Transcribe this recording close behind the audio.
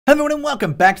Hello everyone and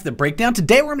welcome back to the breakdown.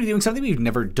 Today we're going to be doing something we've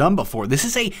never done before. This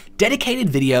is a dedicated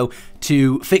video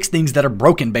to fix things that are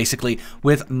broken basically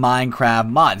with Minecraft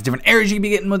mods. Different errors you can be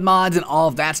getting with mods and all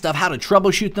of that stuff, how to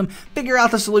troubleshoot them, figure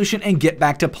out the solution, and get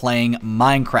back to playing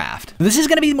Minecraft. This is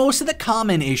going to be most of the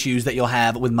common issues that you'll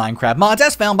have with Minecraft mods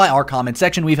as found by our comment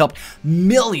section. We've helped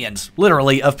millions,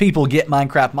 literally, of people get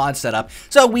Minecraft mods set up.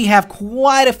 So we have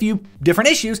quite a few different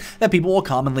issues that people will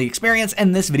commonly experience,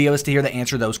 and this video is to hear the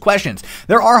answer to those questions.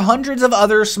 There are hundreds of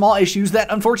other small issues that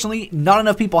unfortunately not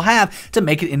enough people have to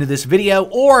make it into this video,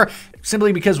 or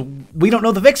simply because we don't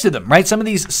know the fix to them, right? Some of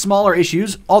these smaller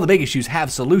issues, all the big issues,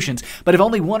 have solutions, but if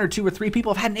only 1 or 2 or 3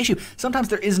 people have had an issue, sometimes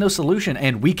there is no solution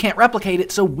and we can't replicate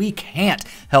it, so we can't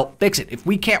help fix it. If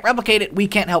we can't replicate it, we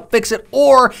can't help fix it,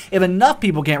 or if enough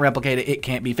people can't replicate it, it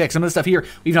can't be fixed. Some of the stuff here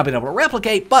we've not been able to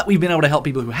replicate, but we've been able to help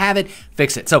people who have it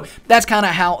fix it. So that's kind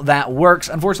of how that works.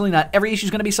 Unfortunately, not every issue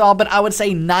is going to be solved, but I would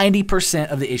say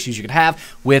 90% of the issues you could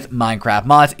have with Minecraft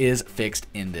mods is fixed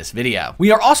in this video.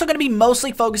 We are also going to be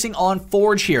mostly focusing on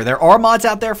Forge here. There are mods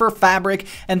out there for Fabric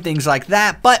and things like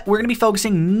that, but we're going to be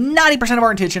focusing 90% of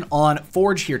our attention on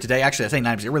Forge here today. Actually, I say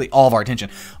 90%, really all of our attention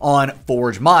on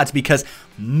Forge mods, because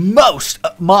most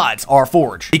mods are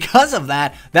Forge. Because of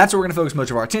that, that's where we're going to focus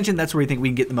most of our attention. That's where we think we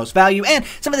can get the most value, and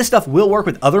some of this stuff will work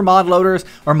with other mod loaders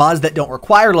or mods that don't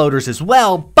require loaders as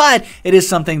well, but it is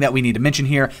something that we need to mention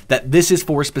here, that this is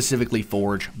for specifically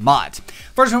Forge mods.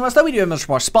 First and foremost, though, we do have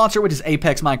a sponsor, which is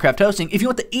Apex Minecraft Hosting. If you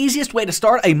want the easiest way to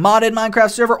start a modded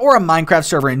Minecraft server or a Minecraft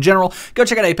server in general, go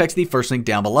check out Apex, the first link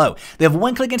down below. They have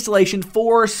one-click installation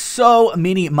for so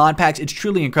many mod packs. It's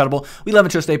truly incredible. We love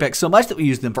and trust Apex so much that we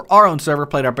use them for our own server,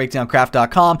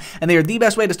 played.breakdowncraft.com, and they are the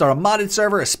best way to start a modded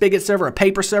server, a spigot server, a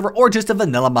paper server, or just a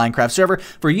vanilla Minecraft server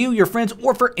for you, your friends,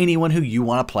 or for anyone who you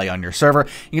want to play on your server.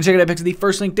 You can check out Apex, the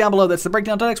first link down below. That's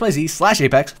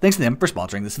thebreakdown.xyz/Apex. Thanks to them for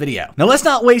sponsoring this video. Now let's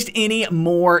not waste any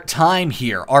more time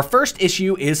here. Our first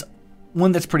issue is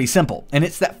one that's pretty simple, and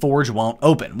it's that Forge won't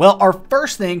open. Well, our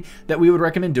first thing that we would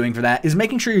recommend doing for that is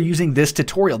making sure you're using this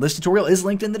tutorial. This tutorial is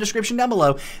linked in the description down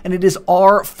below, and it is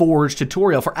our Forge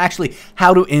tutorial for actually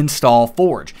how to install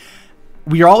Forge.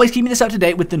 We are always keeping this up to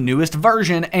date with the newest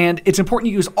version, and it's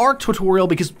important to use our tutorial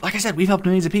because, like I said, we've helped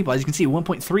millions of people. As you can see,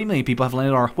 1.3 million people have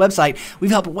landed on our website. We've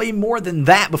helped way more than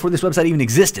that before this website even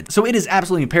existed. So it is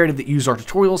absolutely imperative that you use our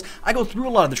tutorials. I go through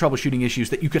a lot of the troubleshooting issues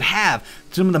that you could have.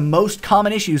 Some of the most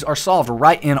common issues are solved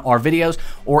right in our videos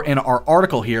or in our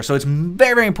article here. So it's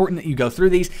very, very important that you go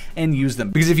through these and use them,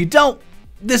 because if you don't,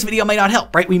 this video may not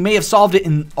help, right? We may have solved it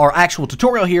in our actual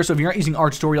tutorial here, so if you're not using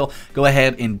our tutorial, go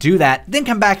ahead and do that. Then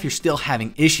come back if you're still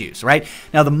having issues, right?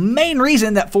 Now, the main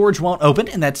reason that Forge won't open,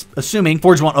 and that's assuming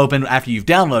Forge won't open after you've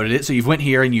downloaded it, so you've went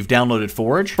here and you've downloaded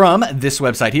Forge from this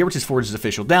website here, which is Forge's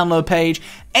official download page,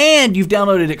 and you've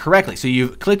downloaded it correctly. So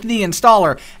you've clicked the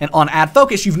installer, and on Add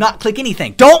Focus, you've not clicked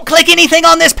anything. Don't click anything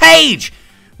on this page!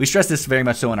 We stress this very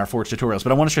much so in our Forge tutorials,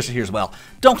 but I want to stress it here as well.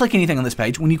 Don't click anything on this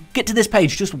page. When you get to this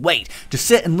page, just wait. Just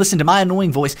sit and listen to my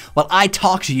annoying voice while I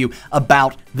talk to you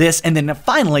about this, and then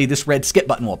finally this red skip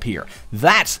button will appear.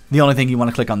 That's the only thing you want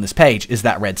to click on this page, is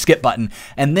that red skip button,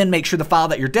 and then make sure the file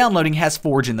that you're downloading has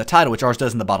Forge in the title, which ours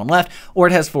does in the bottom left, or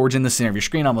it has Forge in the center of your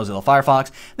screen on Mozilla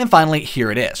Firefox. Then finally, here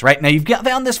it is, right? Now you've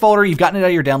found this folder, you've gotten it out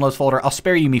of your downloads folder. I'll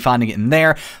spare you me finding it in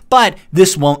there, but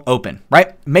this won't open,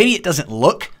 right? Maybe it doesn't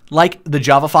look like the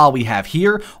Java file we have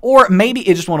here, or maybe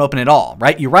it just won't open at all,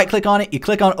 right? You right click on it, you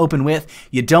click on open with,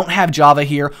 you don't have Java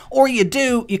here, or you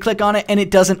do, you click on it and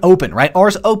it doesn't open, right?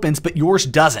 Ours opens, but yours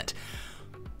doesn't.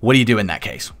 What do you do in that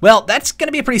case? Well, that's going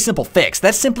to be a pretty simple fix.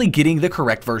 That's simply getting the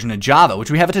correct version of Java,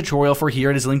 which we have a tutorial for here.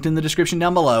 It is linked in the description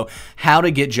down below, how to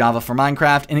get Java for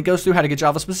Minecraft, and it goes through how to get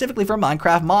Java specifically for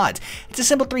Minecraft mods. It's a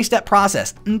simple 3-step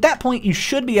process. And at that point, you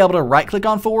should be able to right-click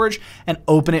on Forge and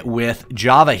open it with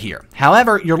Java here.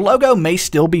 However, your logo may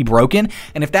still be broken,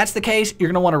 and if that's the case, you're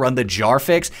going to want to run the jar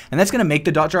fix, and that's going to make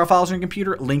the .jar files on your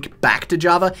computer link back to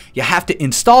Java. You have to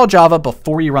install Java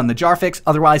before you run the jar fix,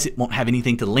 otherwise it won't have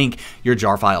anything to link your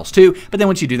jar files too, but then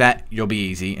once you do that, you'll be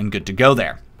easy and good to go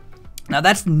there. Now,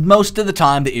 that's most of the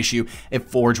time the issue if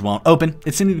Forge won't open.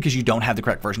 It's simply because you don't have the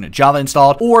correct version of Java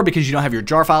installed, or because you don't have your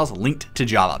jar files linked to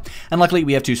Java. And luckily,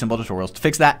 we have 2 simple tutorials to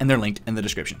fix that, and they're linked in the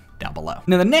description down below.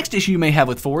 Now, the next issue you may have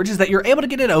with Forge is that you're able to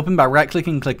get it open by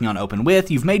right-clicking and clicking on Open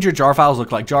With. You've made your jar files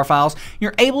look like jar files.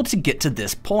 You're able to get to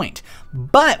this point.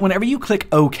 But whenever you click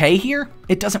OK here,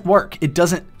 it doesn't work. It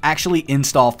doesn't actually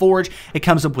install Forge. It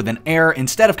comes up with an error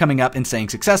instead of coming up and saying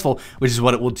successful, which is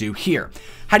what it will do here.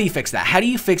 How do you fix that? How do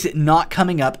you fix it not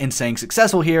coming up and saying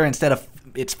successful here instead of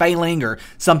it's failing or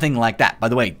something like that? By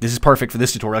the way, this is perfect for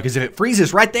this tutorial, because if it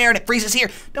freezes right there and it freezes here,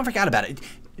 don't forget about it.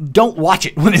 don't watch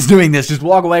it when it's doing this. Just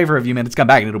walk away for a few minutes, come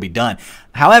back, and it'll be done.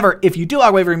 However, if you do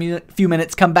walk away for a few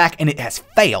minutes, come back, and it has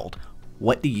failed,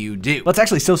 what do you do? Well, it's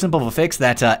actually so simple of a fix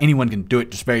that anyone can do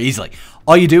it just very easily.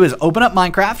 All you do is open up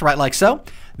Minecraft, right like so,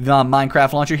 the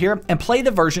Minecraft launcher here, and play the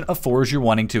version of Forge you're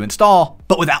wanting to install,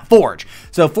 but without Forge.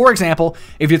 So, for example,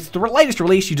 if it's the latest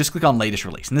release, you just click on latest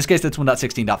release. In this case, that's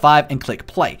 1.16.5 and click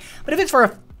play. But if it's for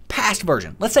a past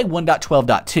version, let's say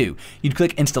 1.12.2, you'd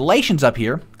click installations up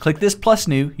here, click this plus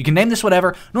new. You can name this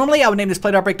whatever. Normally I would name this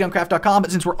play.breakdowncraft.com,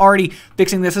 but since we're already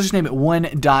fixing this, let's just name it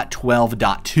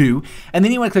 1.12.2. And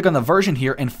then you want to click on the version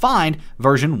here and find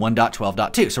version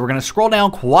 1.12.2. So we're going to scroll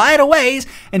down quite a ways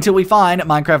until we find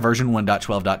Minecraft version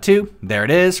 1.12.2. There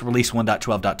it is, release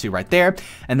 1.12.2 right there.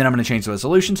 And then I'm going to change the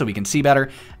resolution so we can see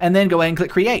better. And then go ahead and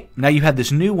click create. Now you have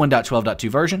this new 1.12.2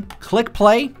 version. Click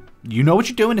play. You know what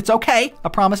you're doing. It's okay. I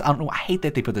promise. I don't know. I hate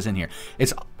that they put this in here.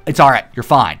 It's all right. You're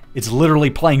fine. It's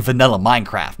literally playing vanilla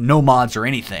Minecraft. No mods or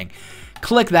anything.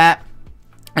 Click that.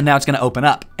 And now it's going to open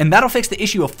up. And that'll fix the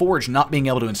issue of Forge not being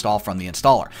able to install from the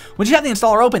installer. Once you have the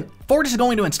installer open, Forge is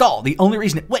going to install. The only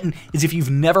reason it wouldn't is if you've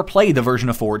never played the version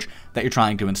of Forge that you're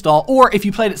trying to install, or if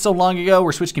you played it so long ago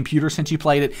or switched computers since you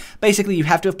played it. Basically, you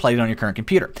have to have played it on your current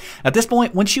computer. At this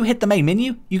point, once you hit the main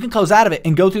menu, you can close out of it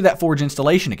and go through that Forge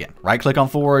installation again. Right-click on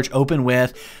Forge, open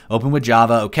with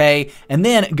Java, okay, and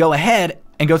then go ahead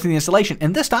and go through the installation,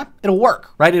 and this time it'll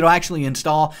work, right? It'll actually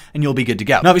install and you'll be good to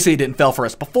go. Now, obviously it didn't fail for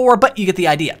us before, but you get the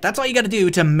idea. That's all you got to do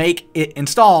to make it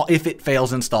install if it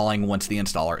fails installing once the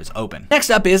installer is open. Next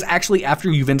up is actually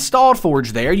after you've installed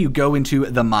Forge there, you go into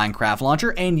the Minecraft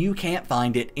launcher and you can't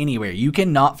find it anywhere. You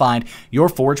cannot find your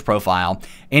Forge profile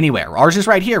anywhere. Ours is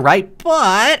right here, right?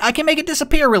 But I can make it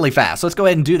disappear really fast. So let's go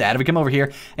ahead and do that. If we come over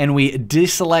here and we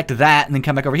deselect that and then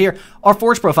come back over here, our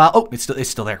Forge profile, oh, it's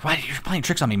still there. Why are you playing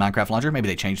tricks on me, Minecraft launcher?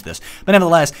 Maybe they changed this. But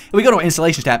nevertheless, if we go to our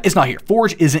installations tab, it's not here.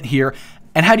 Forge isn't here.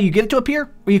 And how do you get it to appear?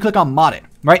 Well, you click on modded,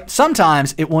 right?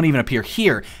 Sometimes it won't even appear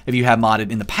here if you have modded.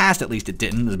 In the past, at least it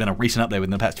didn't. There's been a recent update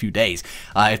within the past few days,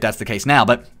 if that's the case now.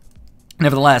 But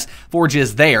nevertheless, Forge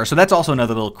is there. So that's also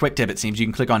another little quick tip, it seems. You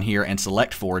can click on here and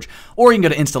select Forge, or you can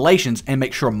go to installations and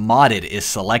make sure modded is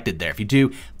selected there. If you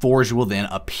do, Forge will then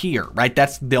appear, right?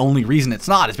 That's the only reason it's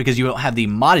not, is because you don't have the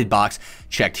modded box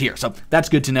checked here. So that's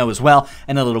good to know as well,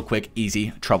 and a little quick,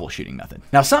 easy troubleshooting method.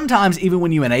 Now, sometimes even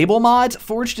when you enable mods,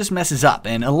 Forge just messes up,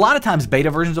 and a lot of times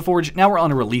beta versions of Forge, now we're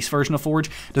on a release version of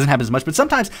Forge, doesn't happen as much, but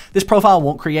sometimes this profile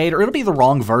won't create, or it'll be the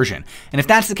wrong version. And if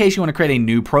that's the case, you want to create a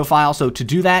new profile. So to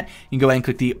do that, you can go ahead and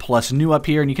click the plus new up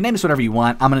here, and you can name this whatever you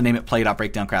want. I'm going to name it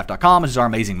play.breakdowncraft.com, which is our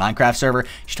amazing Minecraft server. You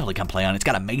should totally come play on it. It's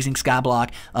got amazing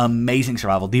skyblock, amazing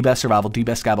survival, the best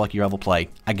skyblock you ever play.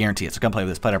 I guarantee it. So come play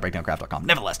with this, play.breakdowncraft.com.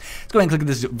 Nevertheless, let's go ahead and click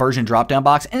this version drop-down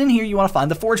box, and in here you want to find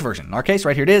the Forge version. In our case,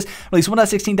 right here it is, release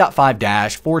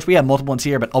 1.16.5 Forge. We have multiple ones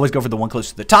here, but always go for the one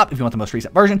closest to the top if you want the most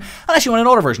recent version, unless you want an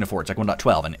older version of Forge, like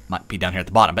 1.12, and it might be down here at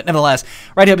the bottom. But nevertheless,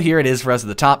 right up here it is for us at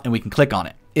the top, and we can click on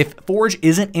it. If Forge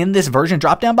isn't in this version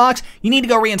drop-down box, you need to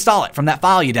go reinstall it from that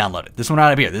file you downloaded. This one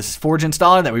right up here. This is Forge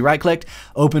installer that we right-clicked,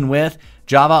 open with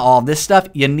Java, all of this stuff.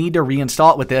 You need to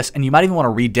reinstall it with this, and you might even want to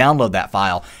re-download that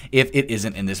file if it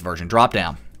isn't in this version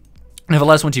drop-down.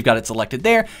 Nevertheless, once you've got it selected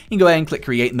there, you can go ahead and click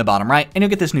create in the bottom right, and you'll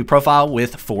get this new profile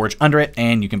with Forge under it,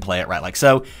 and you can play it right like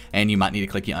so, and you might need to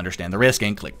click you understand the risk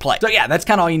and click play. So yeah, that's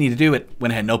kind of all you need to do. It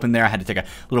went ahead and opened there. I had to take a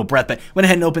little breath, but went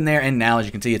ahead and opened there, and now as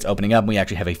you can see, it's opening up, and we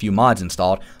actually have a few mods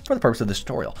installed for the purpose of this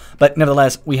tutorial. But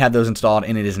nevertheless, we have those installed,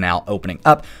 and it is now opening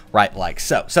up right like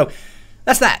so. So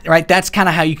that's that, right? That's kind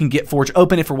of how you can get Forge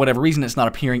open if for whatever reason it's not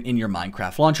appearing in your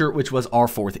Minecraft launcher, which was our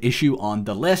fourth issue on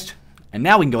the list. And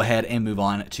now we can go ahead and move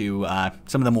on to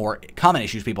some of the more common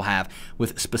issues people have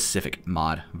with specific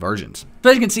mod versions. So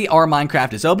as you can see, our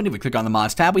Minecraft is open. If we click on the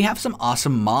mods tab, we have some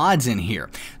awesome mods in here.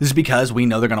 This is because we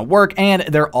know they're going to work and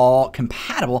they're all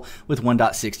compatible with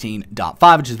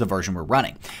 1.16.5, which is the version we're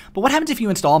running. But what happens if you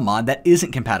install a mod that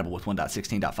isn't compatible with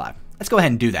 1.16.5? Let's go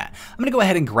ahead and do that. I'm going to go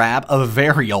ahead and grab a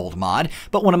very old mod,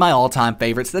 but one of my all-time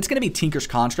favorites. That's going to be Tinker's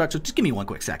Construct, so just give me one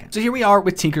quick second. So here we are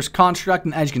with Tinker's Construct,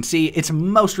 and as you can see, its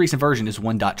most recent version is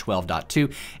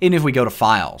 1.12.2, and if we go to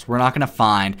Files, we're not going to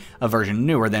find a version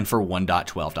newer than for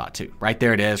 1.12.2. Right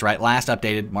there it is, right? Last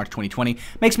updated March 2020.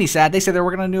 Makes me sad. They say they're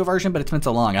working on a new version, but it's been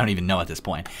so long, I don't even know at this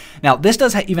point. Now, this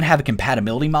does even have a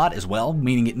compatibility mod as well,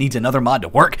 meaning it needs another mod to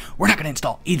work. We're not going to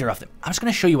install either of them. I'm just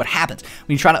going to show you what happens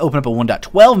when you try to open up a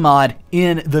 1.12 mod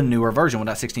in the newer version,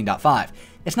 1.16.5.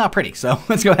 It's not pretty, so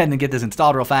let's go ahead and get this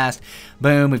installed real fast.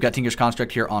 Boom, we've got Tinker's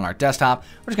Construct here on our desktop.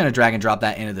 We're just going to drag and drop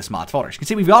that into this mods folder. As you can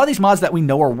see, we've got all these mods that we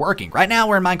know are working. Right now,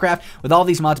 we're in Minecraft with all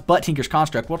these mods, but Tinker's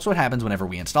Construct. What's what happens whenever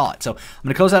we install it? So I'm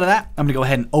going to close out of that. I'm going to go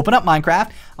ahead and open up Minecraft.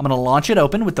 I'm going to launch it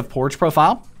open with the Forge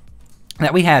profile.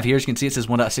 that we have here. As you can see, it says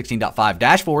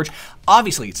 1.16.5-Forge.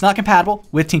 Obviously, it's not compatible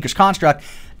with Tinker's Construct.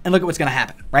 And look at what's going to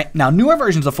happen, right? Now, newer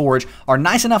versions of Forge are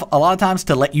nice enough a lot of times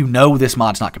to let you know this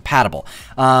mod's not compatible.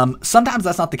 Sometimes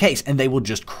that's not the case, and they will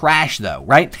just crash though,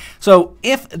 right? So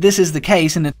if this is the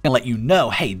case, and it's going to let you know,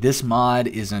 hey, this mod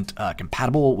isn't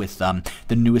compatible with the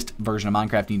newest version of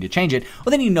Minecraft, you need to change it,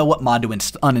 well, then you know what mod to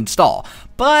uninstall.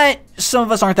 But some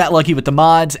of us aren't that lucky with the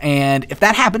mods, and if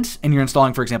that happens, and you're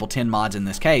installing, for example, 10 mods in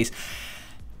this case,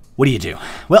 what do?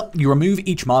 Well, you remove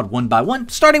each mod one by one,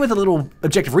 starting with a little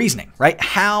objective reasoning, right?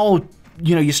 How,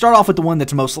 you start off with the one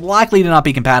that's most likely to not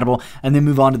be compatible, and then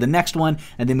move on to the next one,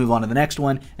 and then move on to the next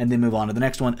one, and then move on to the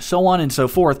next one, so on and so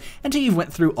forth, until you've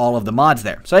went through all of the mods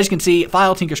there. So as you can see,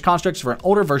 file Tinker's Constructs for an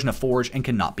older version of Forge and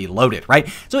cannot be loaded, right?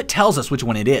 So it tells us which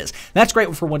one it is. That's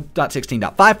great for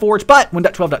 1.16.5 Forge, but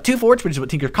 1.12.2 Forge, which is what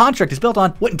Tinker's Construct is built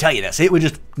on, wouldn't tell you this. It would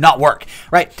just not work,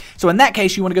 right? So in that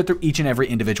case, you want to go through each and every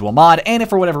individual mod, and if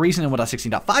for whatever reason in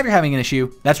 1.16.5 you're having an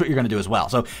issue, that's what you're going to do as well.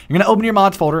 So you're going to open your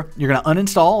mods folder, you're going to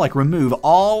uninstall, like remove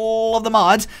all of the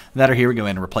mods that are here. We go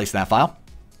in and replace that file.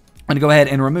 I'm going to go ahead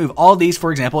and remove all of these,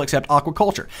 for example, except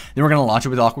aquaculture. Then we're going to launch it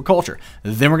with aquaculture.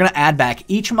 Then we're going to add back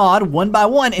each mod one by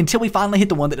one until we finally hit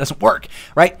the one that doesn't work,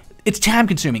 right? It's time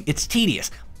consuming, it's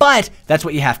tedious, but that's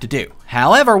what you have to do.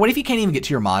 However, what if you can't even get to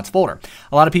your mods folder?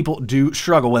 A lot of people do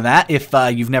struggle with that if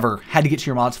you've never had to get to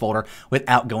your mods folder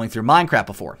without going through Minecraft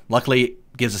before. Luckily,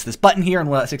 it gives us this button here in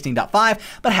 1.16.5,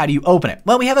 but how do you open it?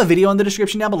 Well, we have a video in the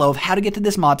description down below of how to get to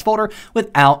this mods folder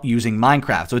without using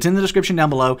Minecraft. So it's in the description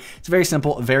down below. It's very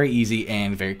simple, very easy,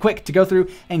 and very quick to go through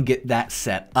and get that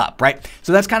set up, right?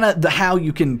 So that's kind of how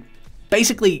you can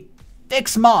basically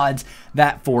fix mods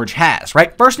that Forge has,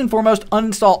 right? First and foremost,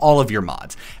 uninstall all of your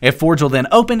mods. If Forge will then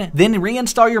open, then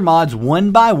reinstall your mods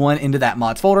one by one into that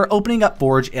mods folder, opening up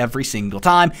Forge every single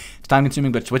time. It's time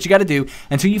consuming, but it's what you got to do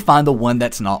until you find the one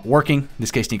that's not working, in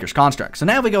this case, Tinker's Construct. So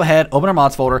now we go ahead, open our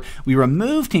mods folder, we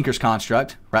remove Tinker's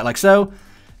Construct, right like so.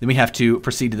 Then we have to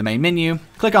proceed to the main menu,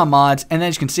 click on mods, and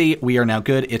as you can see, we are now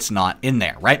good. It's not in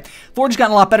there, right? Forge has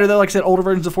gotten a lot better though. Like I said, older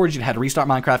versions of Forge, you had to restart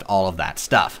Minecraft, all of that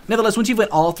stuff. Nevertheless, once you've went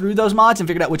all through those mods and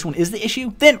figured out which one is the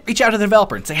issue, then reach out to the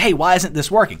developer and say, hey, why isn't this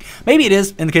working? Maybe it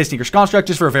is, in the case of Tinker's Construct,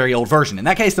 just for a very old version. In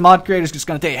that case, the mod creator is just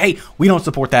going to tell you, hey, we don't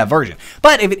support that version.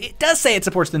 But if it does say it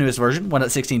supports the newest version,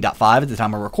 1.16.5 at the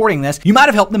time we're recording this, you might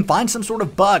have helped them find some sort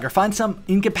of bug or find some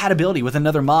incompatibility with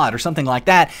another mod or something like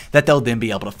that that they'll then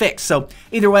be able to fix. So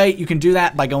either way, you can do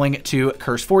that by going to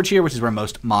CurseForge here, which is where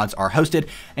most mods are hosted,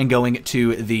 and going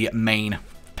to the main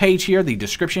page here, the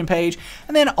description page,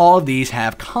 and then all of these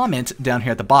have comments down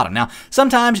here at the bottom. Now,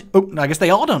 sometimes, I guess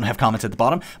they all don't have comments at the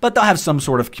bottom, but they'll have some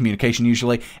sort of communication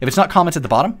usually. If it's not comments at the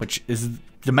bottom, which is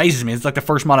amazes me. It's like the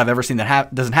first mod I've ever seen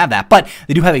that doesn't have that, but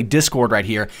they do have a Discord right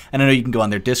here, and I know you can go on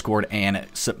their Discord and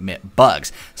submit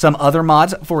bugs. Some other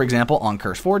mods, for example, on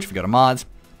CurseForge, if you go to mods,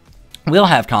 will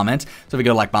have comments. So if we go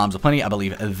to like Bombs Aplenty, I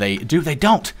believe they do. They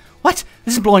don't. What?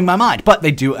 This is blowing my mind. But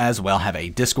they do as well have a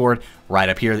Discord right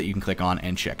up here that you can click on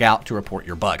and check out to report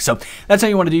your bugs. So that's how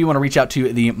you want to do. You want to reach out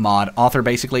to the mod author,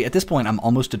 basically. At this point, I'm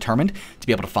almost determined to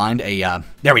be able to find a,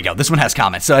 there we go. This one has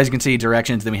comments. So as you can see,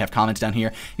 directions, then we have comments down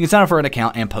here. You can sign up for an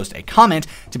account and post a comment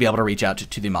to be able to reach out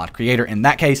to the mod creator. In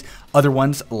that case, other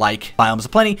ones like Biomes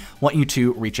Aplenty want you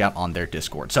to reach out on their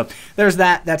Discord. So there's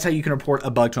that. That's how you can report a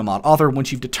bug to a mod author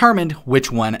once you've determined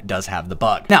which one does have the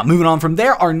bug. Now, moving on from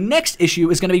there, our next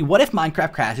issue is going to be what if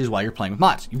Minecraft crashes while you're playing with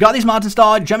mods? You've got these mods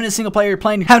installed, jumping into single player, you're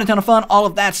playing, you're having a ton of fun, all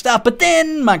of that stuff, but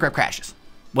then Minecraft crashes.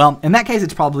 Well, in that case,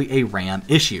 it's probably a RAM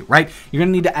issue, right? You're going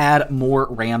to need to add more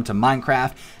RAM to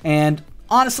Minecraft, and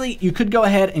honestly, you could go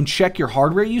ahead and check your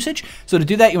hardware usage. So to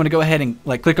do that, you want to go ahead and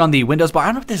like click on the Windows bar. I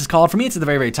don't know what this is called. For me, it's at the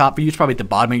very, very top. For you, it's probably at the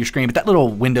bottom of your screen. But that little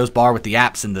Windows bar with the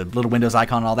apps and the little Windows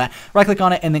icon and all that, right-click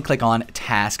on it and then click on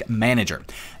Task Manager.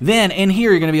 Then in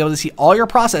here, you're going to be able to see all your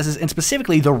processes and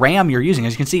specifically the RAM you're using.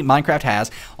 As you can see, Minecraft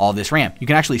has all this RAM. You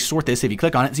can actually sort this if you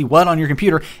click on it and see what on your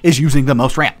computer is using the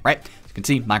most RAM, right? You can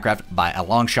see Minecraft by a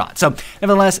long shot. So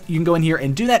nevertheless, you can go in here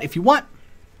and do that if you want.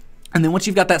 And then once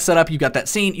you've got that set up, you've got that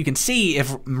scene, you can see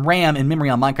if RAM and memory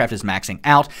on Minecraft is maxing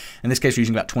out. In this case, we're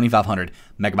using about 2,500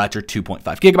 megabytes or 2.5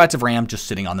 gigabytes of RAM just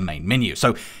sitting on the main menu.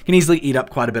 So you can easily eat up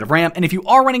quite a bit of RAM. And if you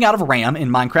are running out of RAM in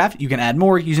Minecraft, you can add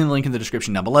more using the link in the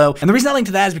description down below. And the reason I link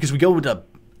to that is because we go to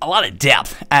a lot of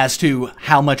depth as to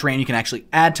how much RAM you can actually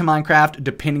add to Minecraft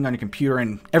depending on your computer,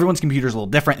 and everyone's computer is a little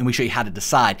different, and we show you how to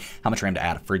decide how much RAM to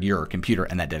add for your computer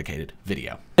in that dedicated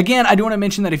video. Again, I do want to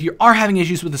mention that if you are having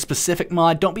issues with a specific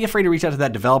mod, don't be afraid to reach out to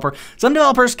that developer. Some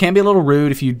developers can be a little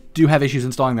rude if you do have issues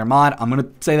installing their mod. I'm going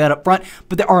to say that up front,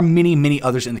 but there are many, many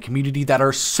others in the community that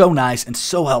are so nice and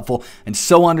so helpful and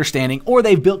so understanding, or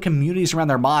they've built communities around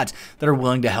their mods that are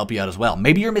willing to help you out as well.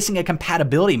 Maybe you're missing a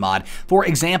compatibility mod. For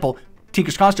example,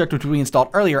 Tinker's Construct, which we installed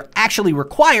earlier, actually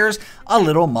requires a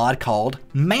little mod called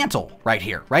Mantle right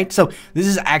here, right? So this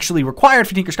is actually required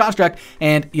for Tinker's Construct,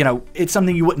 and you know, it's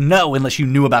something you wouldn't know unless you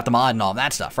knew about the mod and all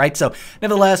that stuff, right? So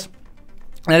nevertheless,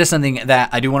 that is something that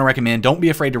I do want to recommend. Don't be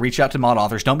afraid to reach out to mod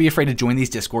authors. Don't be afraid to join these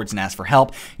Discords and ask for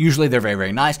help. Usually they're very,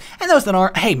 very nice. And those that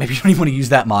aren't, hey, maybe you don't even want to use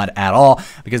that mod at all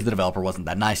because the developer wasn't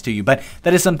that nice to you. But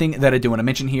that is something that I do want to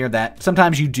mention here, that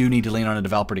sometimes you do need to lean on a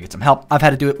developer to get some help. I've had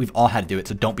to do it. We've all had to do it.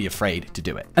 So don't be afraid to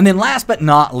do it. And then last but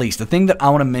not least, the thing that I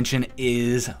want to mention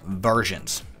is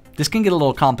versions. This can get a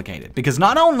little complicated because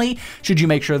not only should you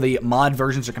make sure the mod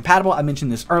versions are compatible, I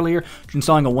mentioned this earlier,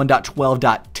 installing a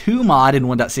 1.12.2 mod in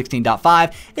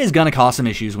 1.16.5 is going to cause some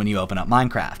issues when you open up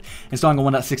Minecraft. Installing a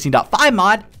 1.16.5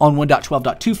 mod on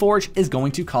 1.12.2 Forge is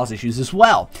going to cause issues as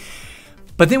well.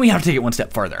 But then we have to take it one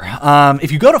step further.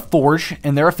 If you go to Forge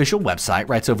and their official website,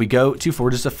 right? So if we go to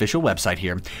Forge's official website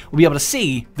here, we'll be able to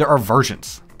see there are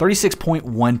versions.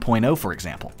 36.1.0, for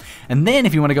example. And then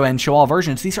if you want to go ahead and show all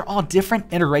versions, these are all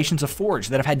different iterations of Forge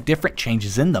that have had different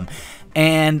changes in them.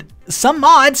 And some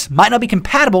mods might not be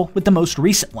compatible with the most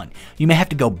recent one. You may have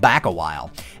to go back a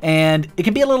while. And it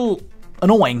can be a little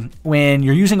annoying when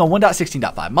you're using a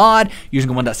 1.16.5 mod,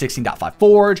 using a 1.16.5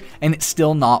 Forge, and it's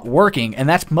still not working. And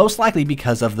that's most likely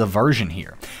because of the version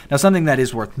here. Now, something that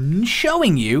is worth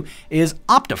showing you is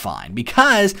Optifine,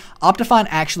 because Optifine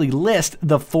actually lists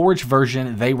the Forge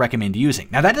version they recommend using.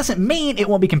 Now, that doesn't mean it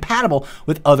won't be compatible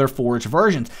with other Forge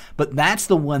versions, but that's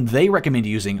the one they recommend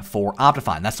using for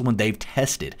Optifine. That's the one they've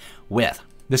tested with.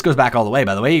 This goes back all the way,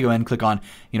 by the way. You go ahead and click on,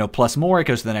 plus more. It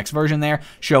goes to the next version there.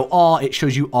 Show all. It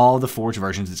shows you all the Forge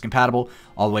versions that's compatible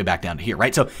all the way back down to here,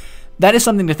 right? So that is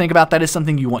something to think about. That is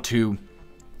something you want to,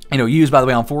 use, by the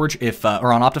way, on Forge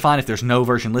or on Optifine. If there's no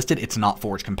version listed, it's not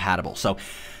Forge compatible. So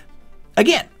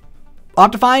again,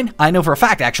 Optifine, I know for a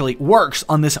fact, actually works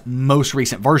on this most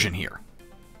recent version here.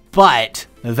 But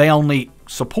they only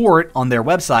support on their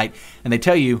website, and they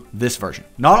tell you this version.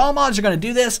 Not all mods are going to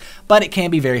do this, but it can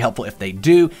be very helpful if they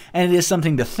do, and it is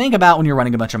something to think about when you're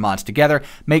running a bunch of mods together.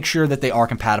 Make sure that they are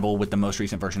compatible with the most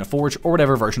recent version of Forge or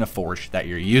whatever version of Forge that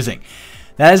you're using.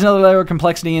 That is another layer of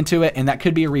complexity into it, and that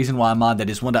could be a reason why a mod that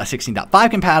is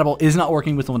 1.16.5 compatible is not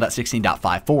working with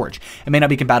 1.16.5 Forge. It may not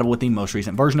be compatible with the most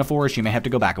recent version of Forge. You may have to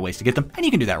go back a ways to get them, and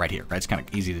you can do that right here, right? It's kind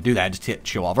of easy to do that. Just hit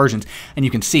show all versions, and you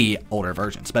can see older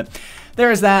versions. But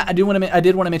there is that. I did want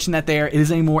to mention that there. It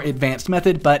is a more advanced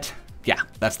method, but yeah,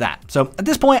 that's that. So at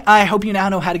this point, I hope you now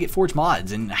know how to get Forge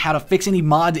mods and how to fix any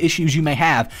mod issues you may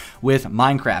have with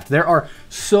Minecraft. There are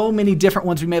so many different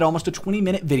ones. We made almost a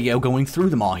 20-minute video going through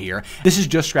them all here. This is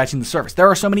just scratching the surface. There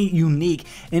are so many unique,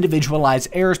 individualized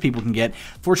errors people can get.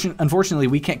 Unfortunately,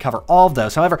 we can't cover all of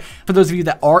those. However, for those of you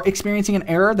that are experiencing an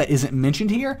error that isn't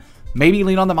mentioned here, maybe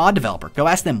lean on the mod developer. Go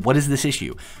ask them, what is this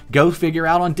issue? Go figure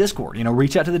out on Discord.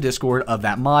 Reach out to the Discord of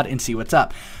that mod and see what's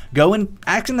up. Go and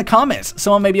ask in the comments.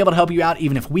 Someone may be able to help you out.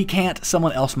 Even if we can't,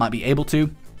 someone else might be able to.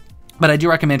 But I do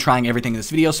recommend trying everything in this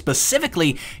video.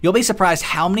 Specifically, you'll be surprised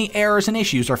how many errors and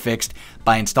issues are fixed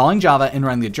by installing Java and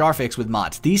running the jar fix with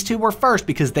mods. These two were first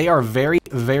because they are very,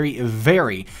 very,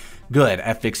 very good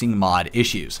at fixing mod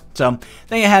issues. So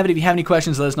there you have it. If you have any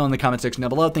questions, let us know in the comment section down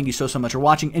below. Thank you so much for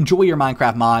watching. Enjoy your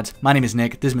Minecraft mods. My name is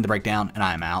Nick. This has been The Breakdown, and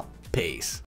I am out. Peace.